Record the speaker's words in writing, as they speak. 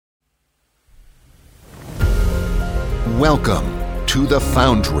Welcome to The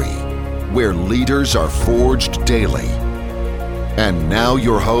Foundry, where leaders are forged daily. And now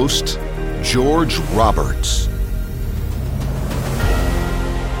your host, George Roberts.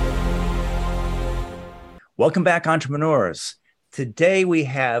 Welcome back, entrepreneurs. Today we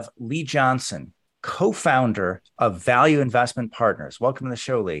have Lee Johnson, co-founder of Value Investment Partners. Welcome to the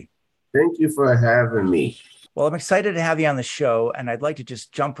show, Lee. Thank you for having me. Well, I'm excited to have you on the show, and I'd like to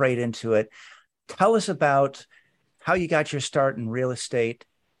just jump right into it. Tell us about how you got your start in real estate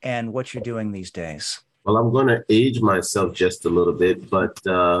and what you're doing these days. Well, I'm going to age myself just a little bit, but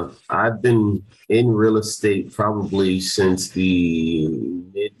I've been in real estate probably since the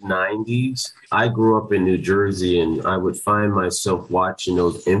mid-90s. I grew up in New Jersey, and I would find myself watching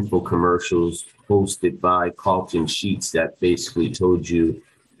those info commercials hosted by Carlton Sheets that basically told you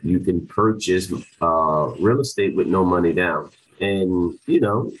can purchase real estate with no money down. And,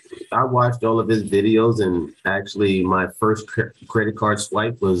 I watched all of his videos, and actually my first credit card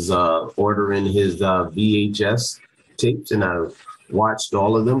swipe was ordering his VHS tapes, and I watched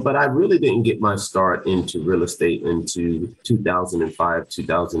all of them. But I really didn't get my start into real estate into 2005,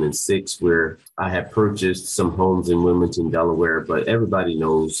 2006, where I had purchased some homes in Wilmington, Delaware. But everybody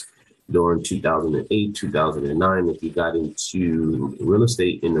knows during 2008, 2009, if you got into real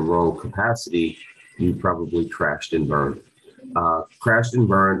estate in the wrong capacity, you probably crashed and burned.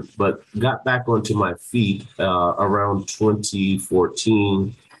 But got back onto my feet around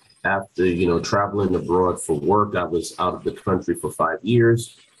 2014 after, traveling abroad for work. I was out of the country for 5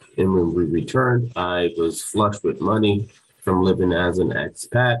 years. And when we returned, I was flush with money from living as an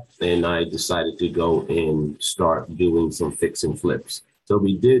expat. And I decided to go and start doing some fix and flips. So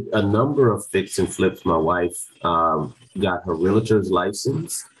we did a number of fix and flips. My wife got her realtor's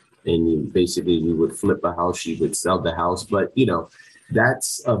license. And basically, we would flip a house, she would sell the house. But,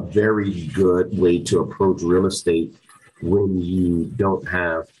 that's a very good way to approach real estate when you don't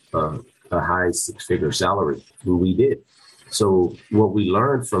have a high six-figure salary. And we did. So what we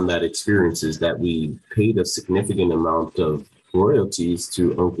learned from that experience is that we paid a significant amount of royalties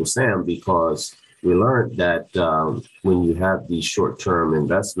to Uncle Sam, because we learned that when you have these short-term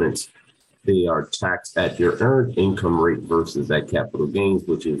investments, they are taxed at your earned income rate versus at capital gains,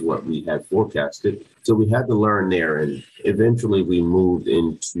 which is what we had forecasted. So we had to learn there. And eventually we moved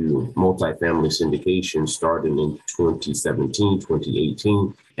into multifamily syndication starting in 2017,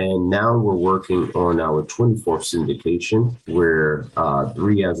 2018. And now we're working on our 24th syndication, where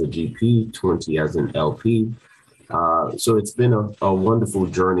 3 as a GP, 20 as an LP. So it's been a wonderful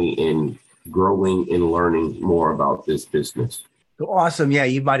journey in growing and learning more about this business. Awesome. Yeah,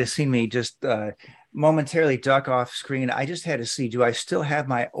 you might have seen me just momentarily duck off screen. I just had to see, do I still have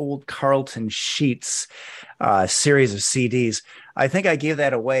my old Carlton Sheets series of CDs? I think I gave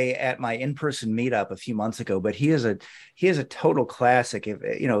that away at my in-person meetup a few months ago, but he is a total classic. If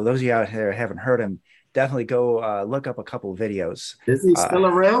those of you out there haven't heard him, definitely go look up a couple of videos. Is he still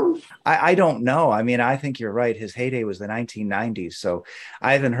around? I don't know. I mean, I think you're right. His heyday was the 1990s. So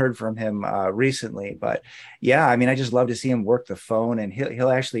I haven't heard from him recently. But yeah, I mean, I just love to see him work the phone, and he'll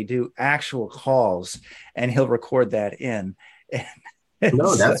actually do actual calls, and he'll record that in.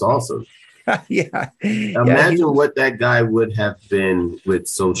 No, that's awesome. Yeah. Imagine what that guy would have been with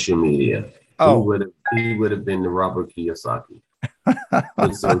social media. Oh, he would have been the Robert Kiyosaki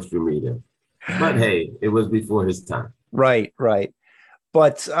with social media. But hey, it was before his time. Right.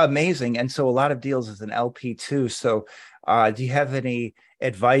 But amazing. And so a lot of deals as an LP too. So do you have any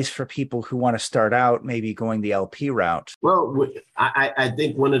advice for people who want to start out maybe going the LP route? Well, I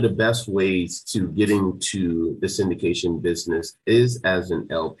think one of the best ways to get into the syndication business is as an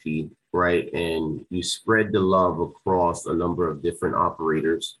LP, right? And you spread the love across a number of different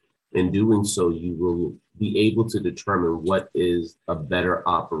operators. In doing so, you will be able to determine what is a better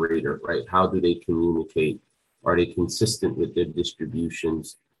operator, right? How do they communicate? Are they consistent with their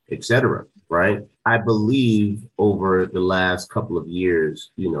distributions, et cetera, right? I believe over the last couple of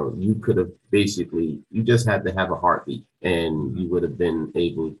years, you could have you just had to have a heartbeat, and you would have been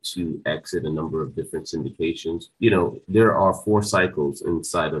able to exit a number of different syndications. There are 4 cycles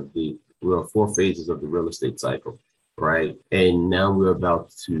inside of 4 phases of the real estate cycle. Right. And now we're about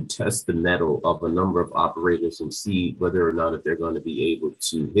to test the mettle of a number of operators and see whether or not if they're going to be able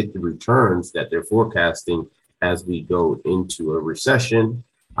to hit the returns that they're forecasting as we go into a recession.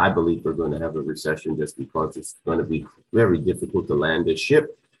 I believe we're going to have a recession just because it's going to be very difficult to land a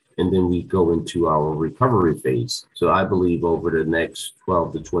ship. And then we go into our recovery phase. So I believe over the next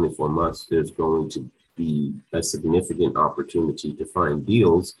 12 to 24 months, there's going to be a significant opportunity to find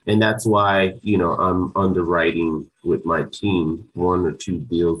deals. And that's why, I'm underwriting with my team 1 or 2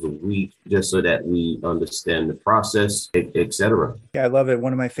 deals a week, just so that we understand the process, et cetera. Yeah, I love it.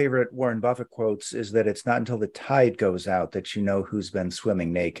 One of my favorite Warren Buffett quotes is that it's not until the tide goes out that you know who's been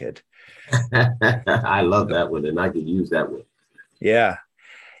swimming naked. I love that one, and I could use that one. Yeah.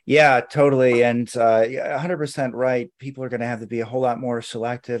 Yeah, totally. And 100% right. People are going to have to be a whole lot more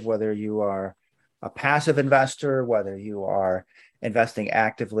selective, whether you are a passive investor, whether you are investing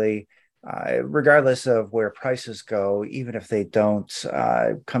actively, regardless of where prices go, even if they don't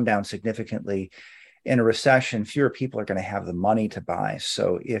come down significantly in a recession, fewer people are going to have the money to buy.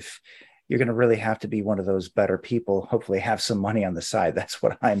 So if you're going to really have to be one of those better people, hopefully have some money on the side. That's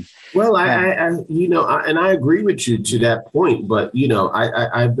what I'm. Well, and I agree with you to that point, but,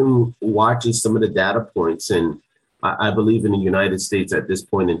 I've been watching some of the data points, and I believe in the United States at this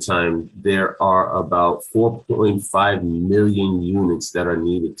point in time, there are about 4.5 million units that are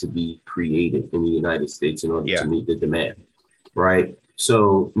needed to be created in the United States in order to meet the demand, right?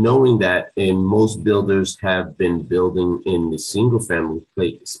 So knowing that, and most builders have been building in the single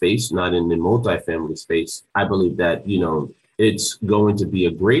family space, not in the multifamily space, I believe that, it's going to be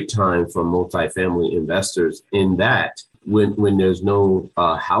a great time for multifamily investors in that when there's no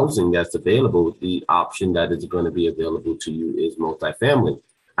housing that's available, the option that is going to be available to you is multifamily.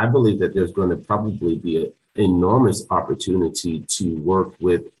 I believe that there's going to probably be an enormous opportunity to work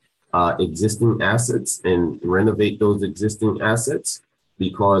with existing assets and renovate those existing assets,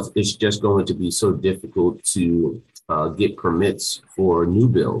 because it's just going to be so difficult to get permits for new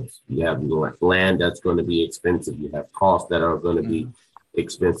builds. You have land that's going to be expensive. You have costs that are going to be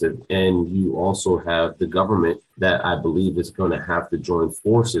expensive. And you also have the government that I believe is going to have to join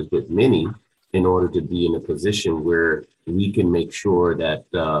forces with many in order to be in a position where we can make sure that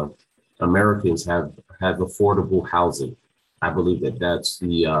Americans have affordable housing. I believe that that's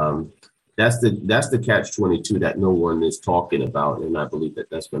the catch-22 that no one is talking about. And I believe that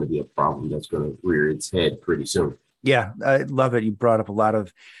that's going to be a problem that's going to rear its head pretty soon. Yeah, I love it. You brought up a lot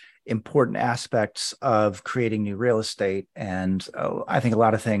of important aspects of creating new real estate. And I think a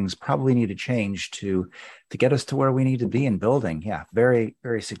lot of things probably need to change to get us to where we need to be in building. Yeah, very,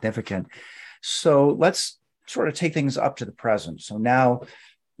 very significant. So let's sort of take things up to the present. So now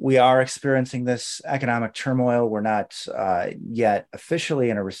we are experiencing this economic turmoil. We're not yet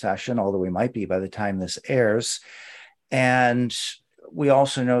officially in a recession, although we might be by the time this airs. And we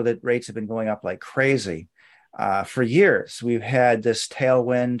also know that rates have been going up like crazy. For years, we've had this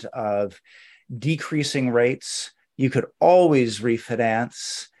tailwind of decreasing rates. You could always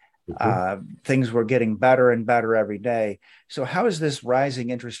refinance. Things were getting better and better every day. So how has this rising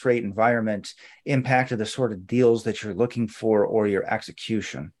interest rate environment impacted the sort of deals that you're looking for or your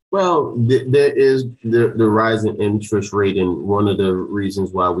execution? Well, there is the rising interest rate. And one of the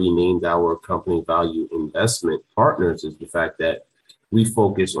reasons why we named our company Value Investment Partners is the fact that we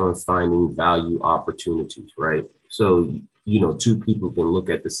focus on finding value opportunities, right? So, two people can look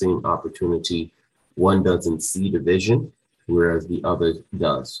at the same opportunity. One doesn't see the vision, whereas the other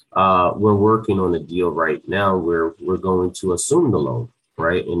does. We're working on a deal right now where we're going to assume the loan,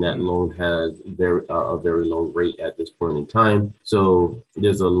 right? And that loan has a very low rate at this point in time. So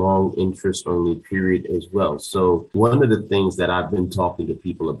there's a long interest only period as well. So one of the things that I've been talking to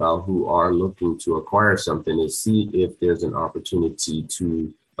people about who are looking to acquire something is see if there's an opportunity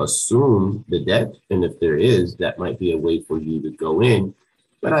to assume the debt. And if there is, that might be a way for you to go in.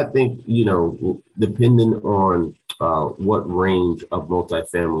 But I think, depending on what range of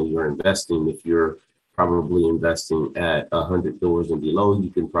multifamily you're investing, if you're probably investing at $100 and below, you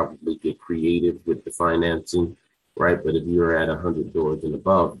can probably get creative with the financing, right? But if you're at $100 and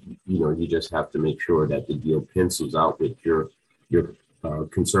above, you just have to make sure that the deal pencils out with your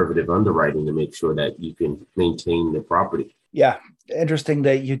conservative underwriting to make sure that you can maintain the property. Yeah, interesting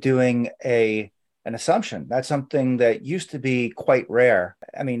that you're doing an assumption. That's something that used to be quite rare.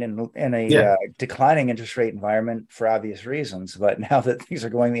 I mean, in a declining interest rate environment for obvious reasons, but now that things are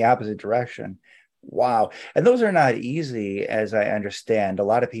going the opposite direction. Wow. And those are not easy, as I understand. A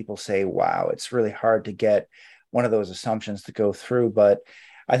lot of people say, wow, it's really hard to get one of those assumptions to go through. But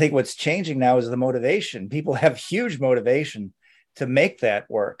I think what's changing now is the motivation. People have huge motivation to make that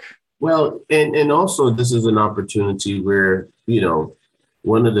work. Well, and also this is an opportunity where,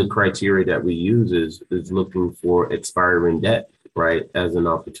 one of the criteria that we use is looking for expiring debt, right, as an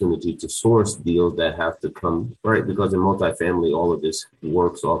opportunity to source deals that have to come, right, because in multifamily, all of this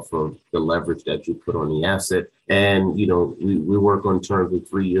works off of the leverage that you put on the asset. And, we work on terms of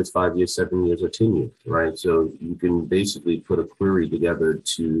 3 years, 5 years, 7 years, or 10 years, right? So you can basically put a query together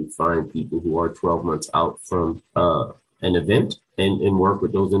to find people who are 12 months out from an event and work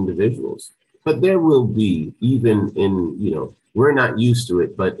with those individuals. But there will be, even in, we're not used to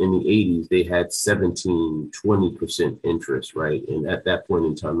it, but in the 80s, they had 17, 20% interest, right? And at that point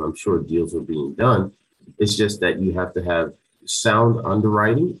in time, I'm sure deals were being done. It's just that you have to have sound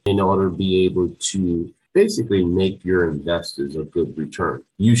underwriting in order to be able to basically make your investors a good return.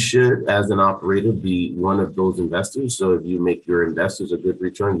 You should, as an operator, be one of those investors. So if you make your investors a good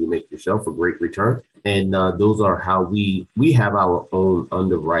return, you make yourself a great return. And those are how we have our own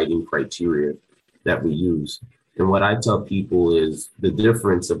underwriting criteria that we use. And what I tell people is the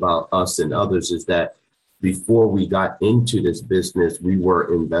difference about us and others is that before we got into this business, we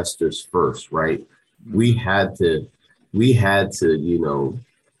were investors first, right? We had to,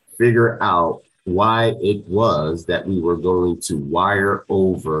 figure out why it was that we were going to wire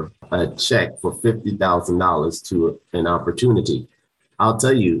over a check for $50,000 to an opportunity. I'll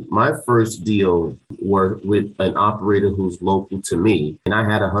tell you, my first deal were with an operator who's local to me, and I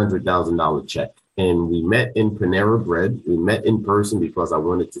had $100,000 check. And we met in Panera Bread. We met in person because I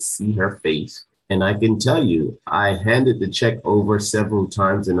wanted to see her face. And I can tell you, I handed the check over several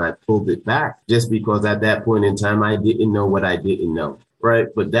times and I pulled it back just because at that point in time, I didn't know what I didn't know. Right.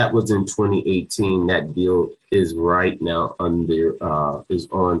 But that was in 2018. That deal is right now is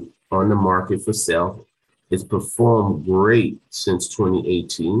on the market for sale. It's performed great since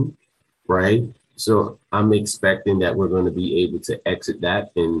 2018. Right. So I'm expecting that we're going to be able to exit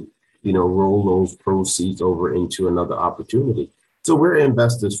that and, roll those proceeds over into another opportunity. So we're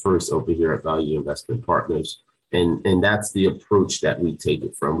investors first over here at Value Investment Partners. And that's the approach that we take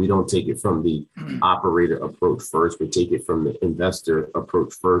it from. We don't take it from the operator approach first. We take it from the investor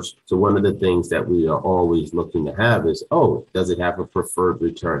approach first. So one of the things that we are always looking to have is, does it have a preferred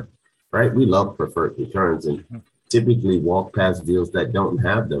return? Right? We love preferred returns and typically walk past deals that don't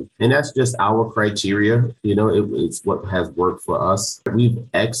have them. And that's just our criteria. It's what has worked for us. We've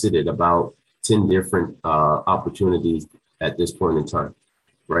exited about 10 different opportunities at this point in time.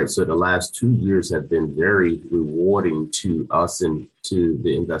 Right. So the last 2 years have been very rewarding to us and to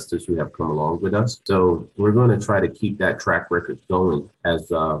the investors who have come along with us. So we're going to try to keep that track record going as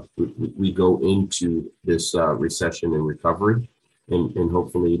we go into this recession and recovery. And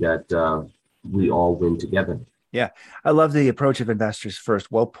hopefully that we all win together. Yeah, I love the approach of investors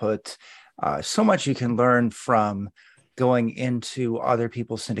first. Well put. So much you can learn from going into other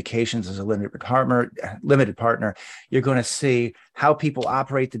people's syndications as a limited partner. You're going to see how people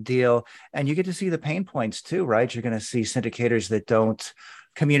operate the deal, and you get to see the pain points too, right? You're going to see syndicators that don't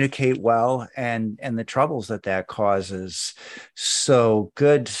communicate well and the troubles that causes. So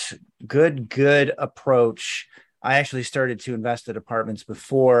good approach. I actually started to invest in apartments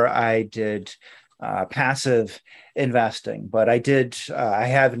before I did passive investing, but I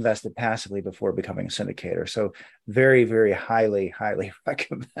have invested passively before becoming a syndicator. So very, very highly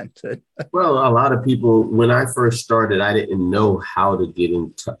recommended. Well, a lot of people, when I first started, I didn't know how to get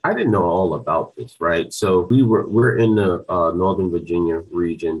into, I didn't know all about this, right? So we're in the Northern Virginia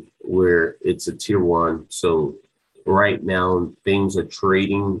region where it's a tier one. So right now things are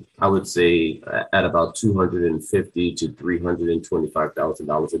trading, I would say, at about $250,000 to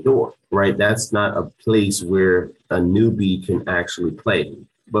 $325,000 a door, right? That's not a place where a newbie can actually play.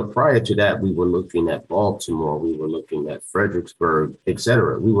 But prior to that, we were looking at Baltimore, we were looking at Fredericksburg, et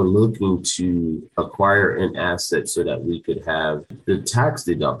cetera. We were looking to acquire an asset so that we could have the tax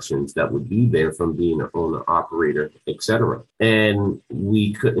deductions that would be there from being an owner operator, et cetera. And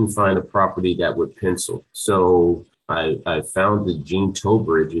we couldn't find a property that would pencil. So I found the Gene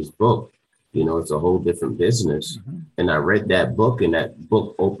Tobridge's book. It's a whole different business. Mm-hmm. And I read that book, and that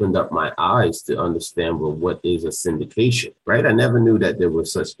book opened up my eyes to understand, well, what is a syndication, right? I never knew that there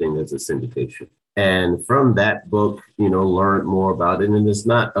was such thing as a syndication. And from that book, learned more about it. And it's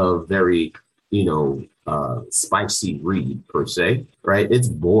not a very, spicy read per se, right? It's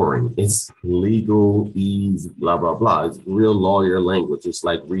boring. It's legalese, blah, blah, blah. It's real lawyer language. It's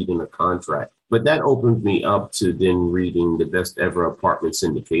like reading a contract. But that opened me up to then reading the Best Ever Apartment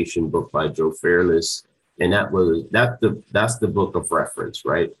Syndication book by Joe Fairless. And that's the book of reference,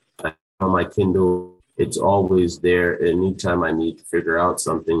 right? On my Kindle, it's always there. Anytime I need to figure out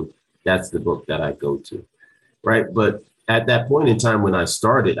something, that's the book that I go to, right? But at that point in time when I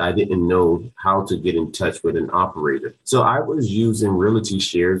started, I didn't know how to get in touch with an operator. So I was using Realty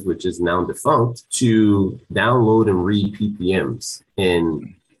Shares, which is now defunct, to download and read PPMs.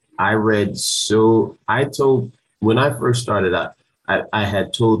 And when I first started out, I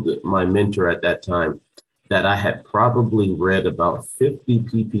had told my mentor at that time that I had probably read about 50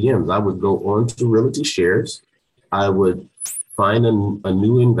 PPMs. I would go on to Realty Shares. I would find a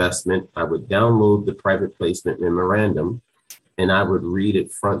new investment. I would download the private placement memorandum and I would read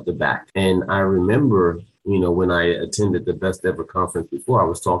it front to back. And I remember, when I attended the Best Ever conference before, I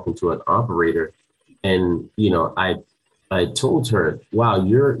was talking to an operator and, I told her, wow,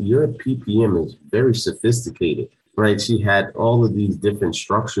 your PPM is very sophisticated, right? She had all of these different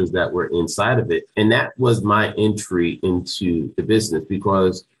structures that were inside of it. And that was my entry into the business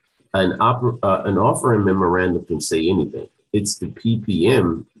because an offering memorandum can say anything. It's the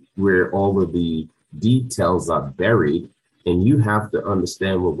PPM where all of the details are buried. And you have to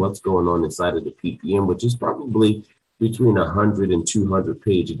understand what's going on inside of the PPM, which is probably between 100 and 200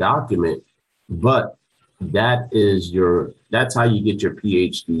 page document. But that's how you get your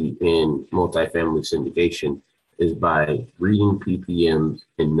PhD in multifamily syndication, is by reading PPMs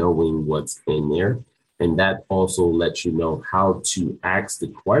and knowing what's in there. And that also lets you know how to ask the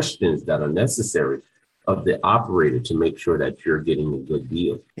questions that are necessary of the operator to make sure that you're getting a good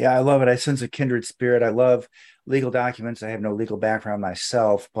deal. Yeah, I love it. I sense a kindred spirit. I love legal documents. I have no legal background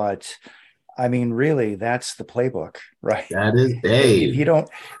myself, but I mean, really, that's the playbook, right? That is, if you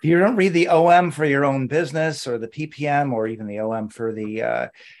don't read the OM for your own business or the PPM or even the OM for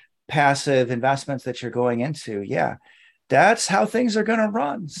the passive investments that you're going into, yeah, that's how things are going to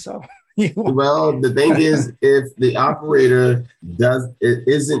run. So, well, the thing is, if the operator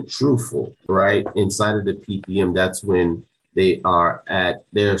isn't truthful, right, inside of the PPM, that's when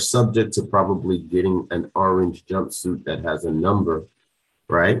they're subject to probably getting an orange jumpsuit that has a number,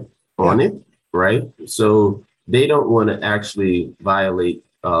 right, on it, right? So they don't want to actually violate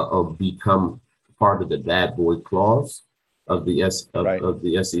or become part of the bad boy clause of the of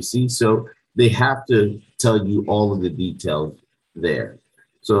the SEC. So they have to tell you all of the details there.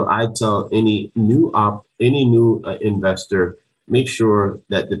 So I tell any new investor, make sure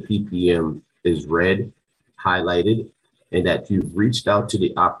that the PPM is read, highlighted, and that you've reached out to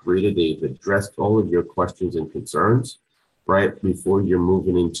the operator. They've addressed all of your questions and concerns right before you're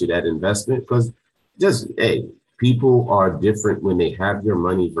moving into that investment. Because people are different when they have your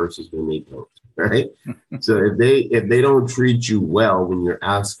money versus when they don't. Right. So if they don't treat you well when you're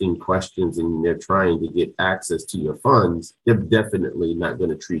asking questions and they're trying to get access to your funds, they're definitely not going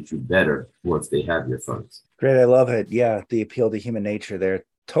to treat you better once they have your funds. Great. I love it. Yeah. The appeal to human nature there.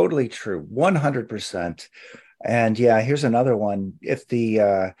 Totally true. 100%. And yeah, here's another one. If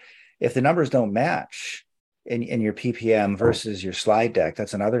the numbers don't match in your PPM versus your slide deck,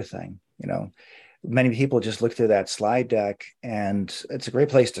 that's another thing. Many people just look through that slide deck and it's a great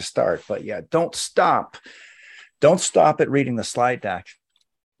place to start, but yeah, don't stop at reading the slide deck.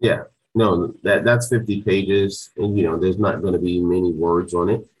 Yeah, no, that's 50 pages and there's not going to be many words on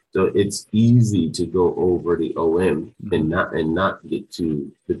it. So it's easy to go over the OM and not get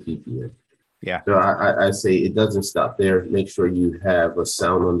to the PPM. Yeah. So I say it doesn't stop there. Make sure you have a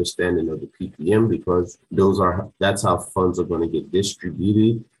sound understanding of the PPM because that's how funds are going to get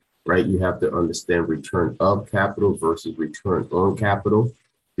distributed. Right, you have to understand return of capital versus return on capital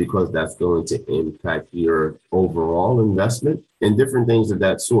because that's going to impact your overall investment and different things of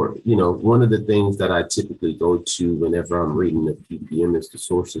that sort. One of the things that I typically go to whenever I'm reading the PPM is the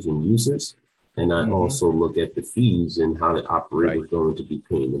sources and uses. And I also look at the fees and how the operator is going to be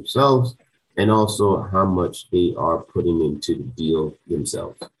paying themselves and also how much they are putting into the deal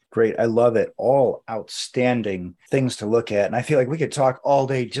themselves. Great. I love it. All outstanding things to look at. And I feel like we could talk all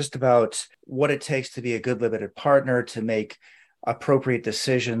day just about what it takes to be a good limited partner, to make appropriate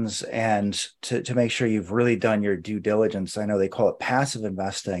decisions and to make sure you've really done your due diligence. I know they call it passive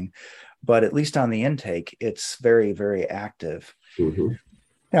investing, but at least on the intake, it's very, very active. Mm-hmm.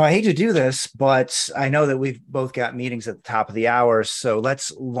 Now, I hate to do this, but I know that we've both got meetings at the top of the hour. So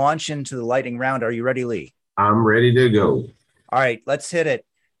let's launch into the lightning round. Are you ready, Lee? I'm ready to go. All right, let's hit it.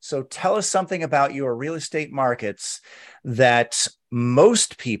 So tell us something about your real estate markets that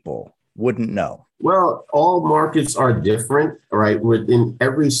most people wouldn't know. Well, all markets are different, right? Within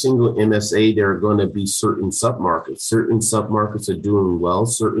every single MSA, there are going to be certain submarkets. Certain submarkets are doing well.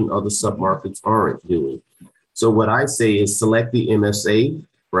 Certain other submarkets aren't doing. So what I say is select the MSA,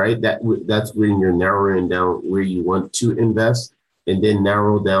 right? That's when you're narrowing down where you want to invest and then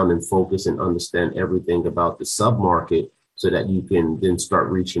narrow down and focus and understand everything about the submarket, so that you can then start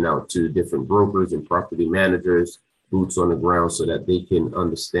reaching out to different brokers and property managers, boots on the ground, so that they can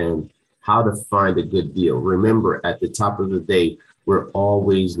understand how to find a good deal. Remember, at the top of the day, we're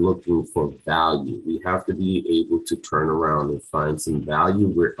always looking for value. We have to be able to turn around and find some value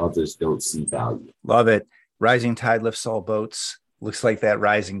where others don't see value. Love it. Rising tide lifts all boats. looks like that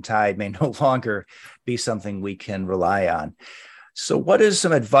rising tide may no longer be something we can rely on. So what is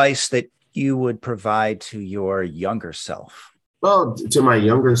some advice that you would provide to your younger self? Well, to my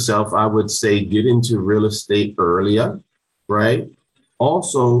younger self, I would say get into real estate earlier, right?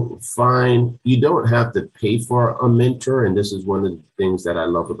 Also, you don't have to pay for a mentor. And this is one of the things that I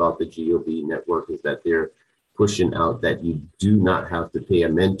love about the GOB network is that they're pushing out that you do not have to pay a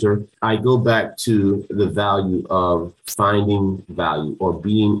mentor. I go back to the value of finding value or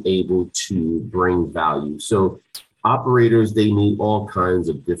being able to bring value. So operators, they need all kinds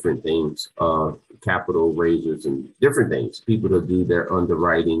of different things, capital raisers and different things, people to do their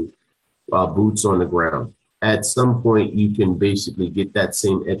underwriting, boots on the ground. At some point, you can basically get that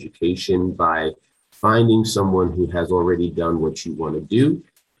same education by finding someone who has already done what you want to do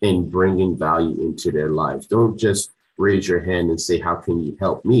and bringing value into their lives. Don't just raise your hand and say, how can you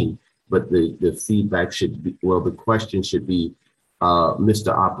help me? But the feedback should be, well, the question should be,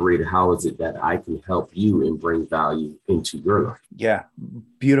 Mr. Operator, how is it that I can help you and bring value into your life? Yeah,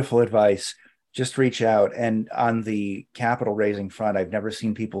 beautiful advice. Just reach out. And on the capital raising front, I've never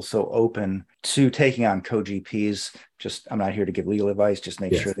seen people so open to taking on co-GPs. I'm not here to give legal advice. Just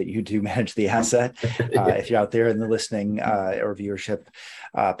make sure that you do manage the asset. If you're out there in the listening or viewership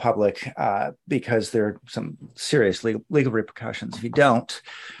public, because there are some serious legal repercussions if you don't.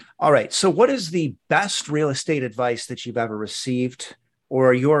 All right. So what is the best real estate advice that you've ever received?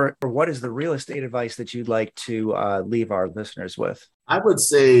 Or what is the real estate advice that you'd like to leave our listeners with? I would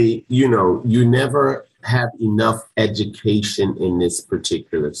say, you never have enough education in this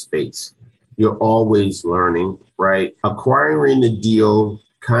particular space. You're always learning, right? Acquiring the deal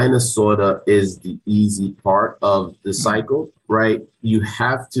kind of sort of is the easy part of the cycle, right? You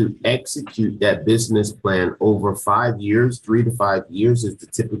have to execute that business plan over 5 years, 3 to 5 years is the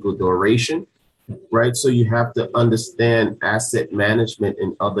typical duration. Right. So you have to understand asset management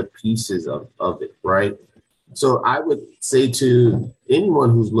and other pieces of it. Right. So I would say to anyone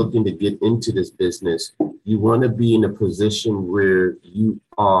who's looking to get into this business, you want to be in a position where you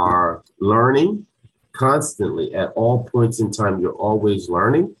are learning constantly at all points in time. You're always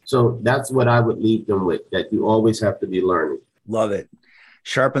learning. So that's what I would leave them with, that you always have to be learning. Love it.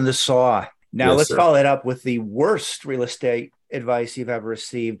 Sharpen the saw. Now, let's follow it up with the worst real estate advice you've ever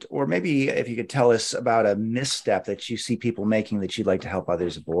received, or maybe if you could tell us about a misstep that you see people making that you'd like to help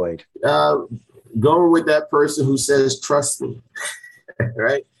others avoid. Going with that person who says, trust me,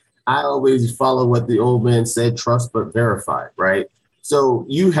 right? I always follow what the old man said, trust but verify, right? So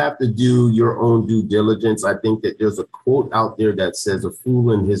you have to do your own due diligence. I think that there's a quote out there that says a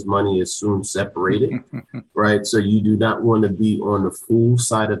fool and his money is soon separated, right? So you do not want to be on the fool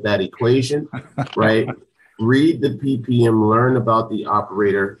side of that equation, right? Read the PPM, learn about the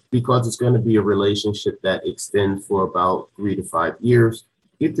operator, because it's going to be a relationship that extends for about 3 to 5 years.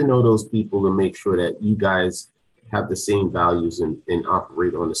 Get to know those people and make sure that you guys have the same values and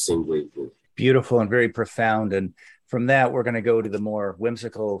operate on the same wavelength. Beautiful and very profound. And from that, we're going to go to the more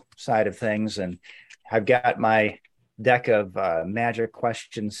whimsical side of things. And I've got my deck of magic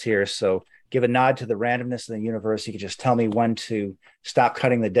questions here. So give a nod to the randomness of the universe. You can just tell me when to stop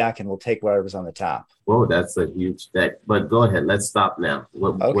cutting the deck and we'll take whatever's on the top. Whoa, that's a huge deck. But go ahead. Let's stop now.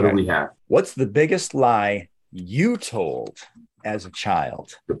 What do we have? What's the biggest lie you told as a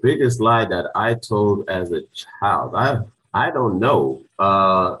child? The biggest lie that I told as a child, I don't know.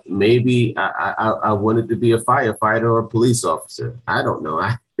 Maybe I wanted to be a firefighter or a police officer. I don't know.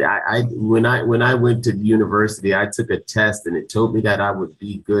 When I went to university, I took a test and it told me that I would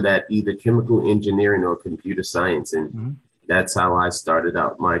be good at either chemical engineering or computer science. And that's how I started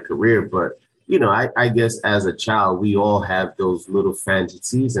out my career. But, I guess as a child, we all have those little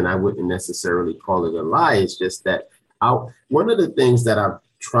fantasies, and I wouldn't necessarily call it a lie. It's just that one of the things that I'm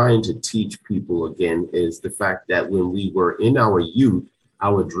trying to teach people again is the fact that when we were in our youth,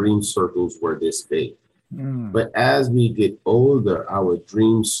 our dream circles were this big. But as we get older, our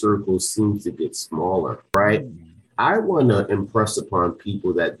dream circles seem to get smaller, right? I want to impress upon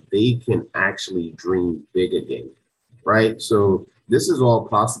people that they can actually dream big again, right? So this is all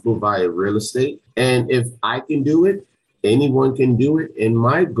possible via real estate. And if I can do it, anyone can do it. And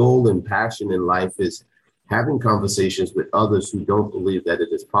my goal and passion in life is having conversations with others who don't believe that it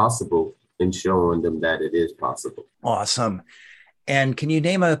is possible and showing them that it is possible. Awesome. And can you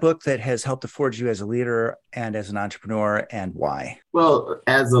name a book that has helped to forge you as a leader and as an entrepreneur, and why? Well,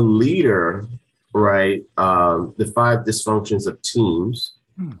 as a leader, right, the 5 dysfunctions of teams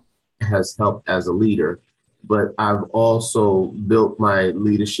has helped as a leader. But I've also built my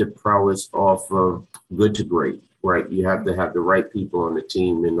leadership prowess off of good to great. Right. You have to have the right people on the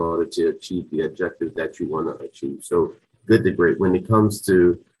team in order to achieve the objective that you want to achieve. So good to great. When it comes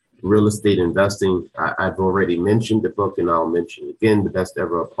to real estate investing, I've already mentioned the book, and I'll mention it again. The Best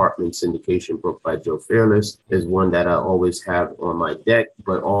Ever Apartment Syndication book by Joe Fairless is one that I always have on my deck,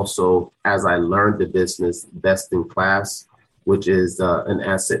 but also as I learned the business, Best in Class, which is an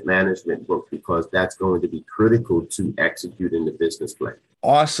asset management book, because that's going to be critical to executing the business plan.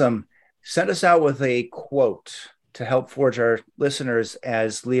 Awesome. Send us out with a quote to help forge our listeners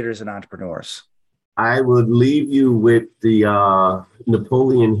as leaders and entrepreneurs. I would leave you with the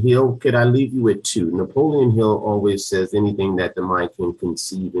Napoleon Hill. Could I leave you with two? Napoleon Hill always says anything that the mind can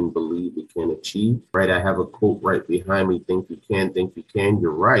conceive and believe it can achieve, right? I have a quote right behind me, think you can,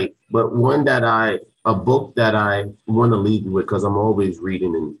 you're right. But a book that I want to leave you with, because I'm always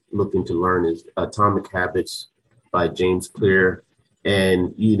reading and looking to learn, is Atomic Habits by James Clear.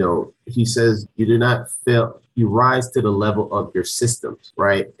 And, he says, you do not fail. You rise to the level of your systems,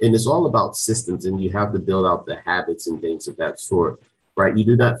 right? And it's all about systems, and you have to build out the habits and things of that sort, right? You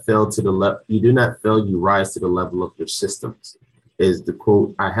do not fail to the level. You do not fail. You rise to the level of your systems, is the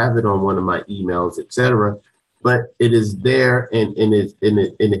quote. I have it on one of my emails, etc. But it is there, and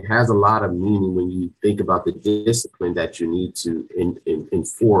it has a lot of meaning when you think about the discipline that you need to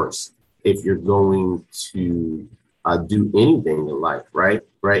enforce if you're going to do anything in life, right?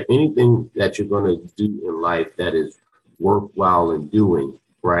 Anything that you're going to do in life that is worthwhile in doing,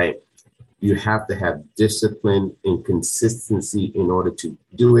 right? You have to have discipline and consistency in order to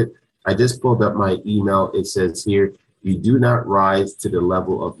do it. I just pulled up my email. It says here, you do not rise to the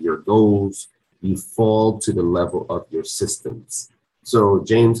level of your goals. You fall to the level of your systems. So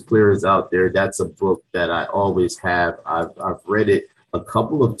James Clear is out there. That's a book that I always have. I've read it a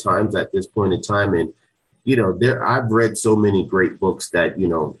couple of times at this point in time, and I've read so many great books that,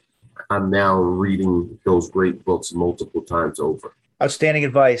 I'm now reading those great books multiple times over. Outstanding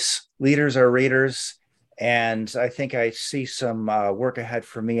advice. Leaders are readers. And I think I see some work ahead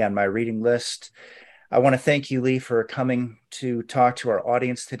for me on my reading list. I want to thank you, Lee, for coming to talk to our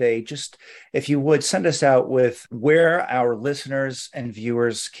audience today. Just if you would send us out with where our listeners and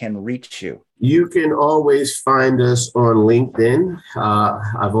viewers can reach you. You can always find us on LinkedIn.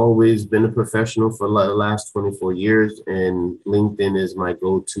 I've always been a professional for the last 24 years, and LinkedIn is my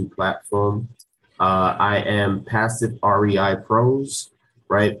go-to platform. I am Passive REI Pros,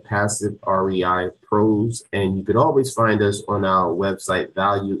 right? Passive REI Pros. And you could always find us on our website,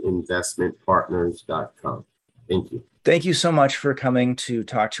 valueinvestmentpartners.com. Thank you. Thank you so much for coming to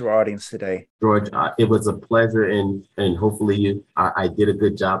talk to our audience today. George, it was a pleasure, and hopefully I did a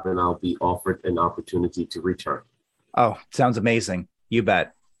good job, and I'll be offered an opportunity to return. Oh, sounds amazing. You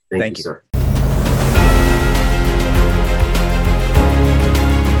bet. Thank you, sir.